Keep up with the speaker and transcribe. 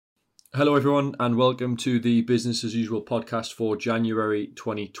Hello, everyone, and welcome to the Business as Usual podcast for January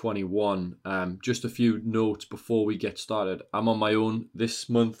 2021. Just a few notes before we get started. I'm on my own this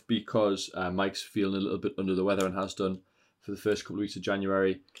month because Mike's feeling a little bit under the weather and has done for the first couple of weeks of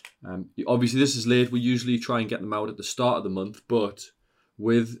January. Obviously, this is late. We usually try and get them out at the start of the month, but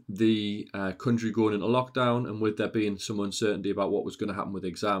with the country going into lockdown and with there being some uncertainty about what was going to happen with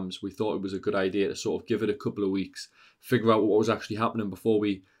exams, we thought it was a good idea to sort of give it a couple of weeks, figure out what was actually happening before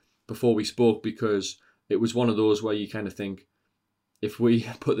we spoke, because it was one of those where you kind of think, if we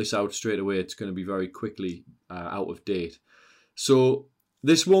put this out straight away, it's going to be very quickly out of date. So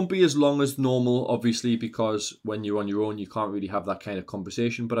this won't be as long as normal, obviously, because when you're on your own, you can't really have that kind of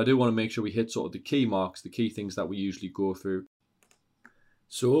conversation. But I do want to make sure we hit sort of the key marks, the key things that we usually go through.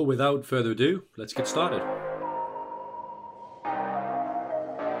 So without further ado, let's get started.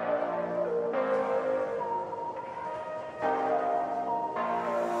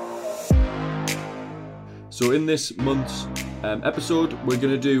 So in this month's episode, we're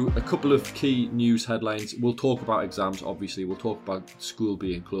going to do a couple of key news headlines. We'll talk about exams, obviously. We'll talk about school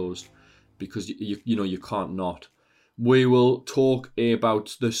being closed because you can't not. We will talk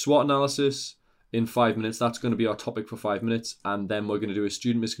about the SWOT analysis in 5 minutes. That's going to be our topic for 5 minutes, and then we're going to do a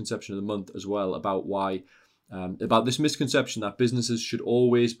student misconception of the month as well about why about this misconception that businesses should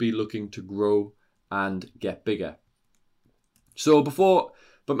always be looking to grow and get bigger. So before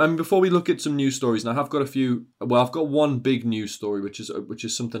we look at some news stories, and I've got one big news story, which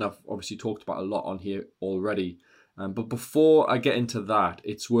is something I've obviously talked about a lot on here already. But before I get into that,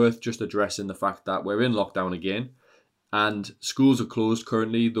 it's worth just addressing the fact that we're in lockdown again, and schools are closed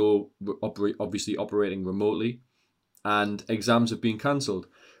currently, though obviously operating remotely, and exams have been cancelled.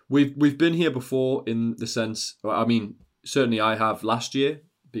 We've been here before in the sense, I mean, certainly I have last year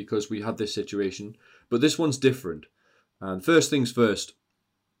because we had this situation, but this one's different. And first things first.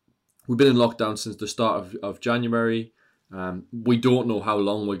 We've been in lockdown since the start of January. We don't know how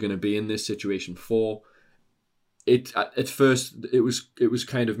long we're going to be in this situation for. At first, it was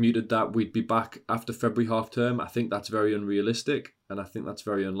kind of muted that we'd be back after February half term. I think that's very unrealistic, and I think that's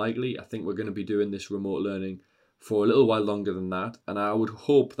very unlikely. I think we're going to be doing this remote learning for a little while longer than that, and I would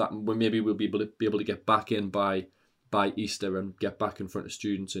hope that we'll be able to get back in by Easter and get back in front of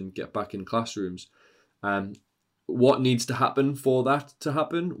students and get back in classrooms. What needs to happen for that to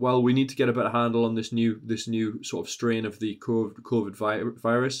happen? Well, we need to get a better handle on this new sort of strain of the COVID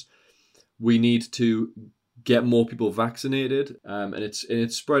virus. We need to get more people vaccinated, and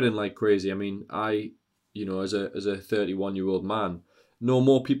it's spreading like crazy. I mean, as a 31-year-old man, know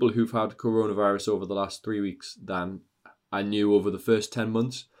more people who've had coronavirus over the last 3 weeks than I knew over the first 10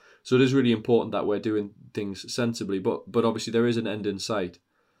 months. So it is really important that we're doing things sensibly, but obviously there is an end in sight.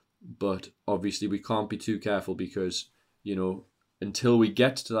 But obviously we can't be too careful because, until we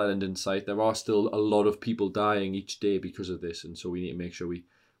get to that end in sight, there are still a lot of people dying each day because of this. And so we need to make sure we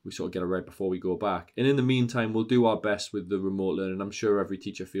sort of get it right before we go back. And in the meantime, we'll do our best with the remote learning. I'm sure every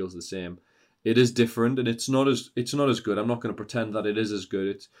teacher feels the same. It is different and it's not as good. I'm not going to pretend that it is as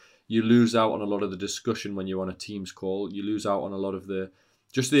good. You lose out on a lot of the discussion when you're on a Teams call. You lose out on a lot of the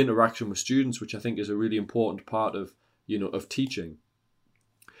interaction with students, which I think is a really important part of teaching.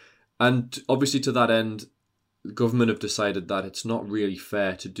 And obviously to that end, the government have decided that it's not really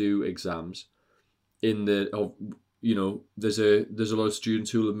fair to do exams there's a lot of students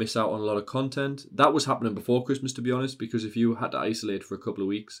who will miss out on a lot of content. That was happening before Christmas, to be honest, because if you had to isolate for a couple of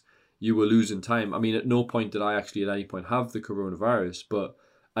weeks, you were losing time. I mean, at no point did I actually at any point have the coronavirus, but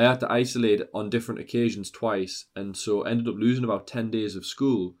I had to isolate on different occasions twice, and so ended up losing about 10 days of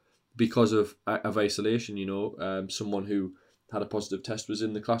school because of isolation. Someone who had a positive test was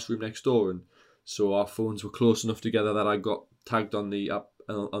in the classroom next door, and so our phones were close enough together that I got tagged on the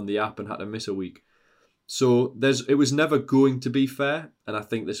app and had to miss a week. So it was never going to be fair, and I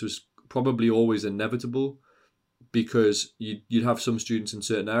think this was probably always inevitable, because you'd have some students in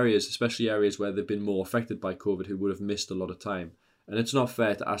certain areas, especially areas where they've been more affected by COVID, who would have missed a lot of time, and it's not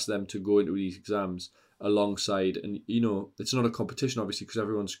fair to ask them to go into these exams alongside. And it's not a competition, obviously, because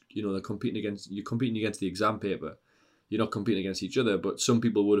everyone's you're competing against the exam paper. You're not competing against each other, but some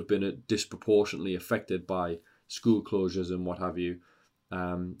people would have been disproportionately affected by school closures and what have you.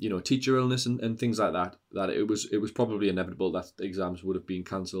 Teacher illness and things like that. That it was probably inevitable that exams would have been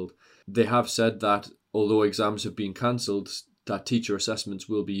cancelled. They have said that although exams have been cancelled, that teacher assessments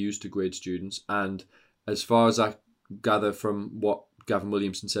will be used to grade students. And as far as I gather from what Gavin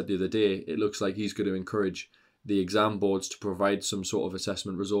Williamson said the other day, it looks like he's going to encourage the exam boards to provide some sort of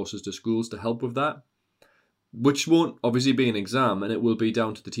assessment resources to schools to help with that, which won't obviously be an exam, and it will be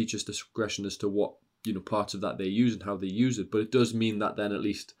down to the teacher's discretion as to what parts of that they use and how they use it. But it does mean that then at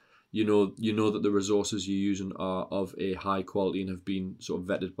least You know that the resources you're using are of a high quality and have been sort of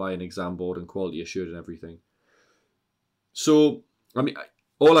vetted by an exam board and quality assured and everything. So, I mean,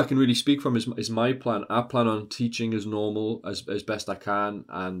 all I can really speak from is my plan. I plan on teaching as normal as best I can,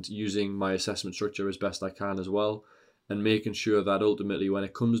 and using my assessment structure as best I can as well, and making sure that ultimately, when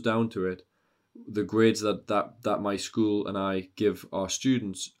it comes down to it, the grades that my school and I give our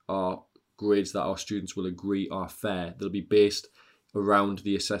students are grades that our students will agree are fair. They'll be based around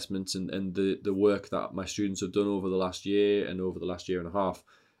the assessments and the work that my students have done over the last year and over the last year and a half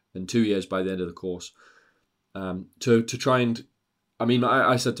and 2 years by the end of the course. To try and, I mean,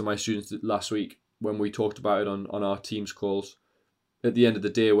 I said to my students last week when we talked about it on our Teams calls, at the end of the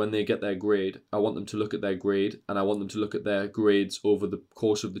day, when they get their grade, I want them to look at their grade, and I want them to look at their grades over the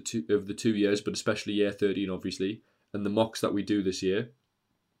course of the 2 years, but especially year 13, obviously, and the mocks that we do this year,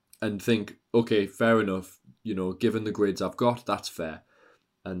 and think, okay, fair enough, given the grades I've got, that's fair.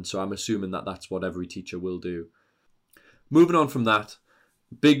 And so I'm assuming that that's what every teacher will do. Moving on from that,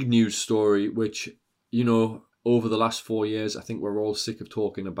 big news story, which, over the last 4 years, I think we're all sick of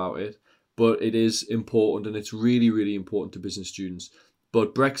talking about it, but it is important, and it's really, really important to business students.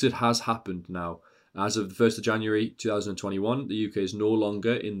 But Brexit has happened now. As of the 1st of January 2021, the UK is no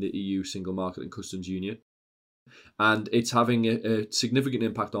longer in the EU Single Market and Customs Union, and it's having a significant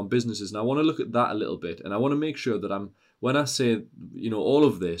impact on businesses. And I want to look at that a little bit, and I want to make sure that when I say, all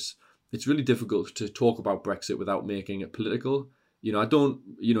of this, it's really difficult to talk about Brexit without making it political.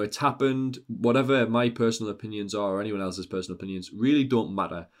 It's happened. Whatever my personal opinions are, or anyone else's personal opinions, really don't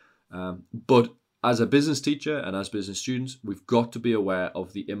matter. But as a business teacher and as business students, we've got to be aware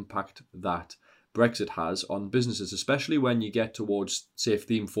of the impact that Brexit has on businesses, especially when you get towards, say,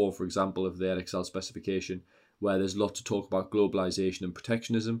 theme 4, for example, of the Excel specification, where there's lots to talk about globalization and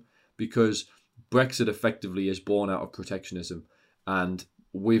protectionism, because Brexit effectively is born out of protectionism. And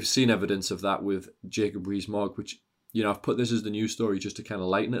we've seen evidence of that with Jacob Rees-Mogg, which, I've put this as the news story just to kind of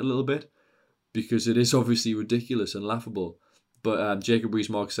lighten it a little bit, because it is obviously ridiculous and laughable. But Jacob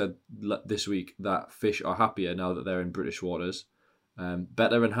Rees-Mogg said this week that fish are happier now that they're in British waters.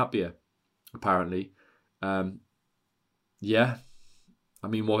 Better and happier, apparently. Yeah. I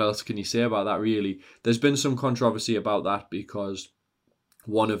mean, what else can you say about that, really? There's been some controversy about that because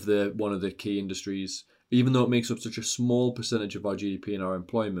one of the key industries, even though it makes up such a small percentage of our GDP and our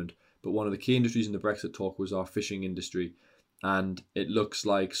employment, but one of the key industries in the Brexit talk was our fishing industry. And it looks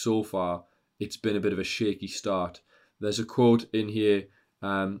like so far it's been a bit of a shaky start. There's a quote in here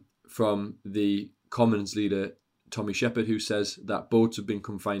from the Commons leader, Tommy Shepherd, who says that boats have been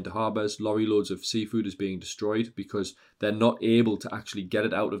confined to harbours, lorry loads of seafood is being destroyed because they're not able to actually get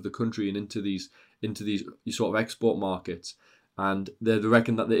it out of the country and into these sort of export markets. And they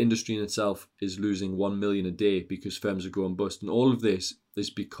reckon that the industry in itself is losing 1 million a day because firms are going bust. And all of this is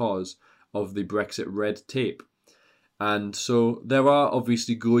because of the Brexit red tape. And so there are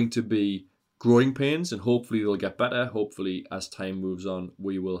obviously going to be growing pains, and hopefully they'll get better. Hopefully, as time moves on,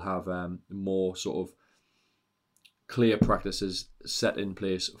 we will have more sort of clear practices set in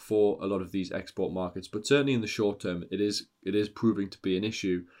place for a lot of these export markets. But certainly in the short term, it is proving to be an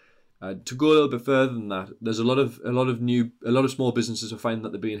issue. To go a little bit further than that, there's a lot of small businesses are finding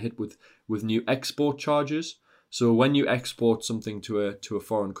that they're being hit with new export charges. So when you export something to a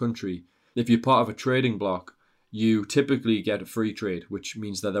foreign country, if you're part of a trading bloc, you typically get a free trade, which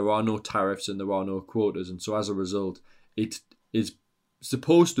means that there are no tariffs and there are no quotas. And so as a result, it is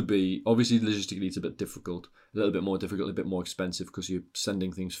supposed to be, obviously logistically it's a bit difficult, a little bit more difficult, a bit more expensive because you're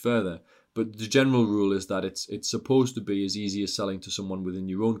sending things further. But the general rule is that it's supposed to be as easy as selling to someone within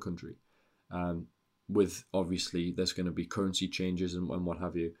your own country. With obviously there's going to be currency changes and what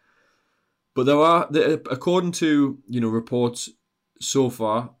have you. But according to reports so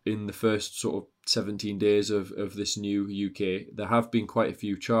far in the first sort of 17 days of this new UK, there have been quite a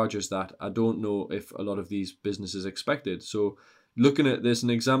few charges that I don't know if a lot of these businesses expected. So looking at this, an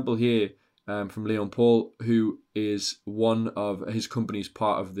example here from Leon Paul, who is one of his companies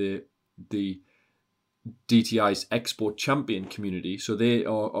part of the DTI's export champion community. So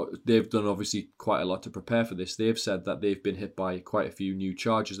they've done obviously quite a lot to prepare for this. They've said that they've been hit by quite a few new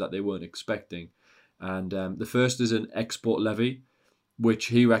charges that they weren't expecting. And the first is an export levy, which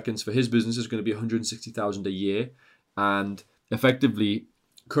he reckons for his business is going to be 160,000 a year. And effectively,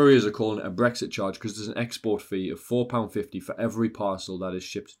 couriers are calling it a Brexit charge because there's an export fee of £4.50 for every parcel that is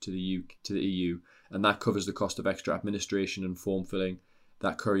shipped to the EU, and that covers the cost of extra administration and form filling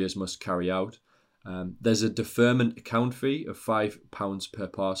that couriers must carry out. There's a deferment account fee of £5 per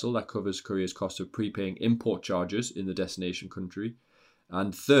parcel that covers couriers' cost of prepaying import charges in the destination country.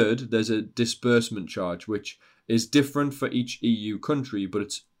 And third, there's a disbursement charge, which is different for each EU country, but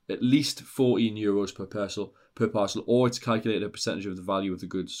it's at least €14 per parcel, or it's calculated a percentage of the value of the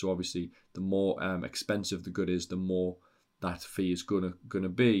goods. So obviously, the more expensive the good is, the more that fee is gonna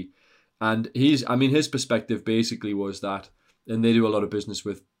be. And his perspective basically was that, and they do a lot of business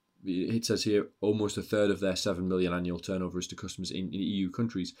with, it says here, almost a third of their 7 million annual turnover is to customers in EU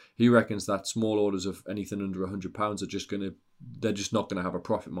countries. He reckons that small orders of anything under £100 they're just not going to have a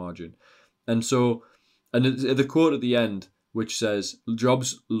profit margin. And so, and the quote at the end, which says,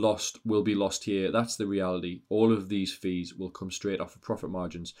 jobs lost will be lost here. That's the reality. All of these fees will come straight off of profit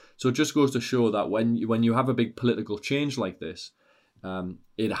margins. So it just goes to show that when you have a big political change like this,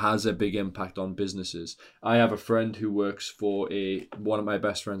 it has a big impact on businesses. I have a friend who works for one of my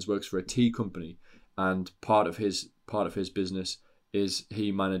best friends works for a tea company, and part of his business is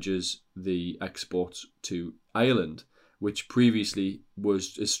he manages the exports to Ireland, which previously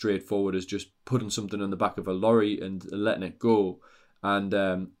was as straightforward as just putting something on the back of a lorry and letting it go. And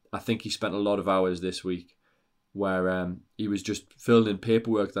I think he spent a lot of hours this week where he was just filling in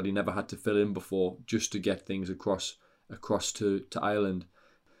paperwork that he never had to fill in before, just to get things across to Ireland.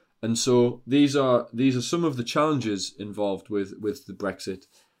 And so these are some of the challenges involved with the Brexit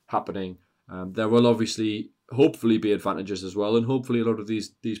happening. There will hopefully be advantages as well, and hopefully a lot of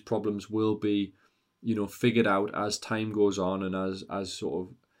these problems will be, figured out as time goes on, and as sort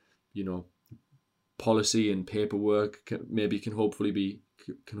of, policy and paperwork can hopefully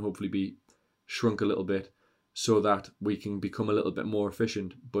be shrunk a little bit, so that we can become a little bit more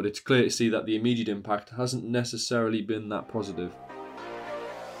efficient. But it's clear to see that the immediate impact hasn't necessarily been that positive.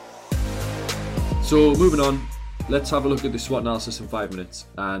 So moving on, let's have a look at the SWOT analysis in 5 minutes.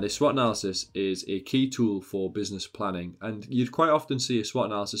 And a SWOT analysis is a key tool for business planning. And you'd quite often see a SWOT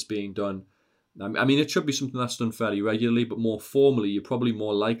analysis being done. I mean, it should be something that's done fairly regularly, but more formally, you're probably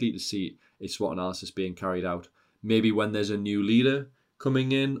more likely to see a SWOT analysis being carried out. Maybe when there's a new leader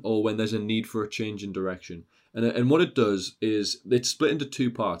coming in, or when there's a need for a change in direction. And what it does is it's split into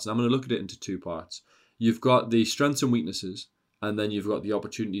 2 parts. And I'm going to look at it into 2 parts. You've got the strengths and weaknesses, and then you've got the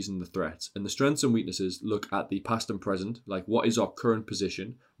opportunities and the threats. And the strengths and weaknesses look at the past and present, like what is our current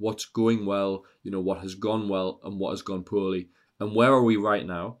position, what's going well, what has gone well, and what has gone poorly, and where are we right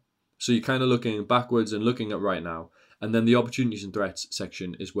now. So you're kind of looking backwards and looking at right now. And then the opportunities and threats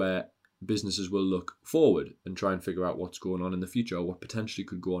section is where businesses will look forward and try and figure out what's going on in the future, or what potentially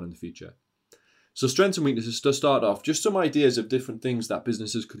could go on in the future. So strengths and weaknesses, to start off, just some ideas of different things that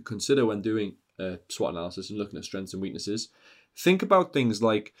businesses could consider when doing a SWOT analysis and looking at strengths and weaknesses. Think about things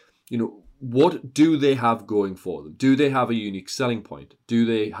like, what do they have going for them? Do they have a unique selling point? Do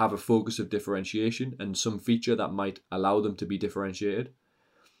they have a focus of differentiation and some feature that might allow them to be differentiated?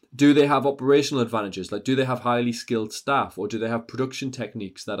 Do they have operational advantages? Like, do they have highly skilled staff, or do they have production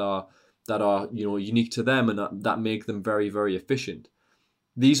techniques that are unique to them and that make them very, very efficient?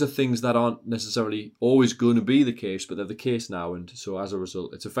 These are things that aren't necessarily always going to be the case, but they're the case now. And so as a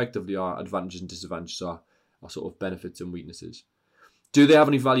result, it's effectively our advantages and disadvantages, our sort of benefits and weaknesses. Do they have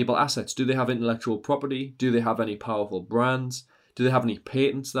any valuable assets? Do they have intellectual property? Do they have any powerful brands? Do they have any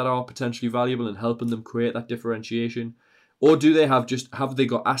patents that are potentially valuable in helping them create that differentiation? Or do they have they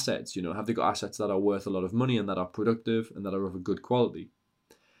got assets? Have they got assets that are worth a lot of money and that are productive and that are of a good quality?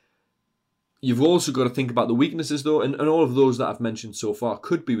 You've also got to think about the weaknesses, though, and all of those that I've mentioned so far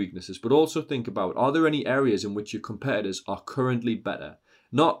could be weaknesses, but also think about, are there any areas in which your competitors are currently better?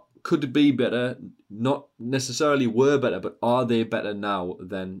 Not could be better, not necessarily were better, but are they better now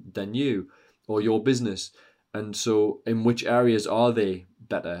than you or your business? And so in which areas are they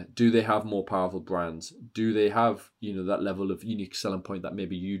better? Do they have more powerful brands? Do they have, that level of unique selling point that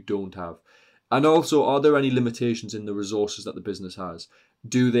maybe you don't have? And also, are there any limitations in the resources that the business has?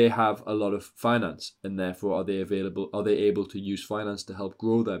 Do they have a lot of finance, and therefore are they able to use finance to help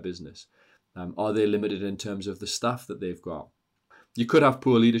grow their business? Are they limited in terms of the staff that they've got? You could have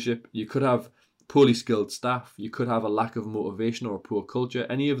poor leadership. You could have poorly skilled staff. You could have a lack of motivation or a poor culture.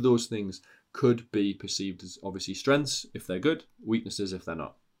 Any of those things could be perceived as obviously strengths if they're good, weaknesses if they're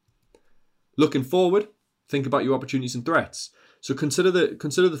not. Looking forward, think about your opportunities and threats. So consider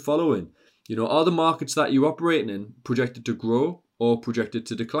the following. Are the markets that you're operating in projected to grow or projected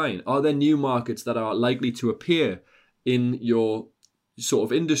to decline? Are there new markets that are likely to appear in your sort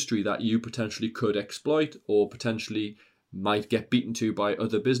of industry that you potentially could exploit or potentially might get beaten to by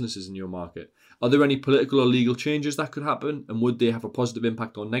other businesses in your market? Are there any political or legal changes that could happen, and would they have a positive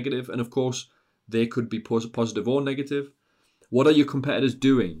impact or negative? And of course, they could be positive or negative. What are your competitors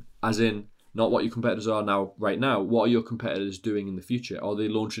doing? As in, not what your competitors are now, right now. What are your competitors doing in the future? Are they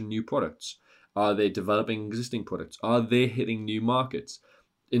launching new products? Are they developing existing products? Are they hitting new markets?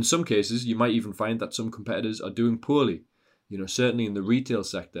 In some cases, you might even find that some competitors are doing poorly. certainly in the retail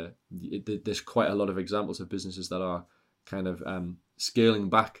sector, there's quite a lot of examples of businesses that are kind of scaling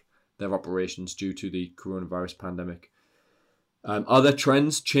back their operations due to the coronavirus pandemic. Are there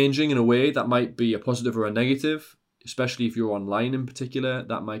trends changing in a way that might be a positive or a negative, especially if you're online in particular?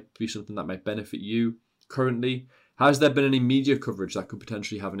 That might be something that might benefit you currently. Has there been any media coverage that could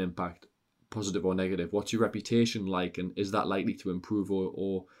potentially have an impact, positive or negative? What's your reputation like, and is that likely to improve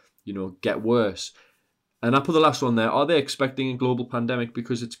or get worse? And I put the last one there. Are they expecting a global pandemic?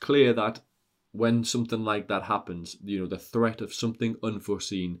 Because it's clear that when something like that happens, the threat of something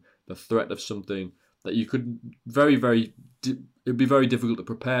unforeseen, the threat of something that you could it'd be very difficult to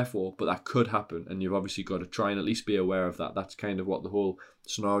prepare for, but that could happen. And you've obviously got to try and at least be aware of that. That's kind of what the whole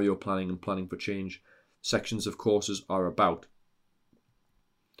scenario planning and planning for change sections of courses are about.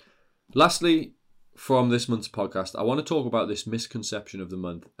 Lastly, from this month's podcast, I want to talk about this misconception of the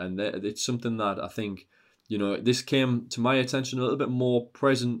month. And it's something that I think, this came to my attention a little bit more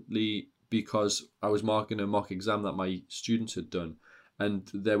presently because I was marking a mock exam that my students had done. And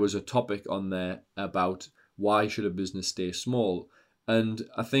there was a topic on there about why should a business stay small? And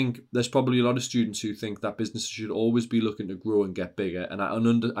I think there's probably a lot of students who think that businesses should always be looking to grow and get bigger. And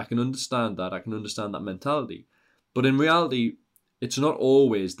I can understand that. I can understand that mentality. But in reality, it's not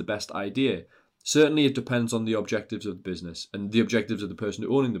always the best idea. Certainly, it depends on the objectives of the business and the objectives of the person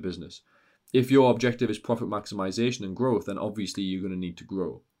owning the business. If your objective is profit maximization and growth, then obviously you're going to need to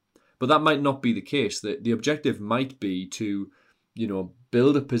grow. But that might not be the case. The objective might be to,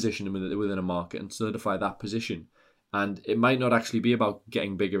 build a position within a market and solidify that position. And it might not actually be about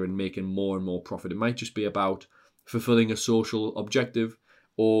getting bigger and making more and more profit. It might just be about fulfilling a social objective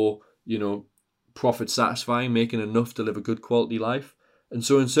or, profit satisfying, making enough to live a good quality life. And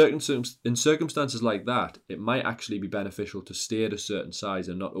so in circumstances like that, it might actually be beneficial to stay at a certain size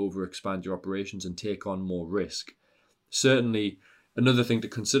and not overexpand your operations and take on more risk. Certainly, another thing to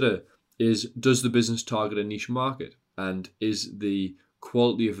consider is, does the business target a niche market? And is the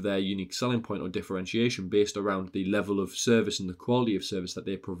quality of their unique selling point or differentiation based around the level of service and the quality of service that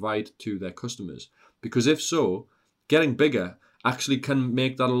they provide to their customers? Because if so, getting bigger actually can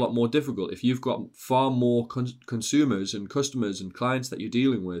make that a lot more difficult. If you've got far more consumers and customers and clients that you're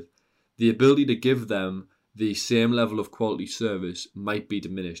dealing with, the ability to give them the same level of quality service might be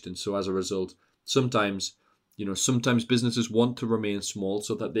diminished. And so as a result, sometimes businesses want to remain small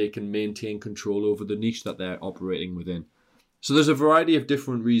so that they can maintain control over the niche that they're operating within. So there's a variety of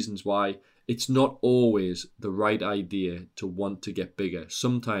different reasons why it's not always the right idea to want to get bigger.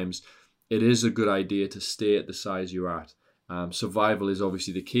 Sometimes it is a good idea to stay at the size you're at. Survival is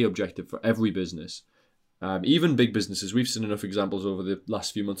obviously the key objective for every business. Even big businesses. We've seen enough examples over the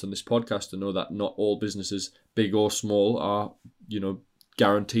last few months on this podcast to know that not all businesses, big or small, are,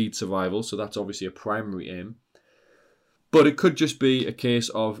 guaranteed survival. So that's obviously a primary aim. But it could just be a case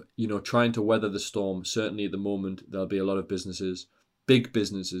of, trying to weather the storm. Certainly at the moment, there'll be a lot of businesses, big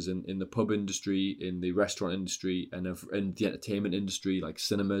businesses in the pub industry, in the restaurant industry, and in the entertainment industry, like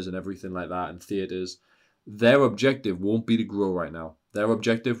cinemas and everything like that, and theatres. Their objective won't be to grow right now. Their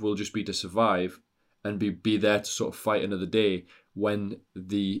objective will just be to survive and be there to sort of fight another day when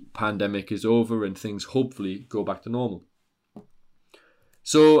the pandemic is over and things hopefully go back to normal.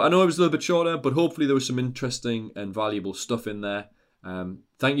 So I know it was a little bit shorter, but hopefully there was some interesting and valuable stuff in there.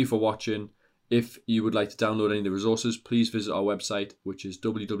 Thank you for watching. If you would like to download any of the resources, please visit our website, which is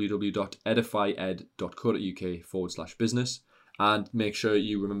www.edifyed.co.uk/business. And make sure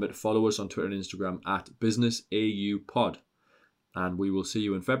you remember to follow us on Twitter and Instagram @BusinessAUPod. And we will see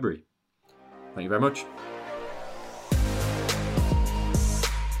you in February. Thank you very much.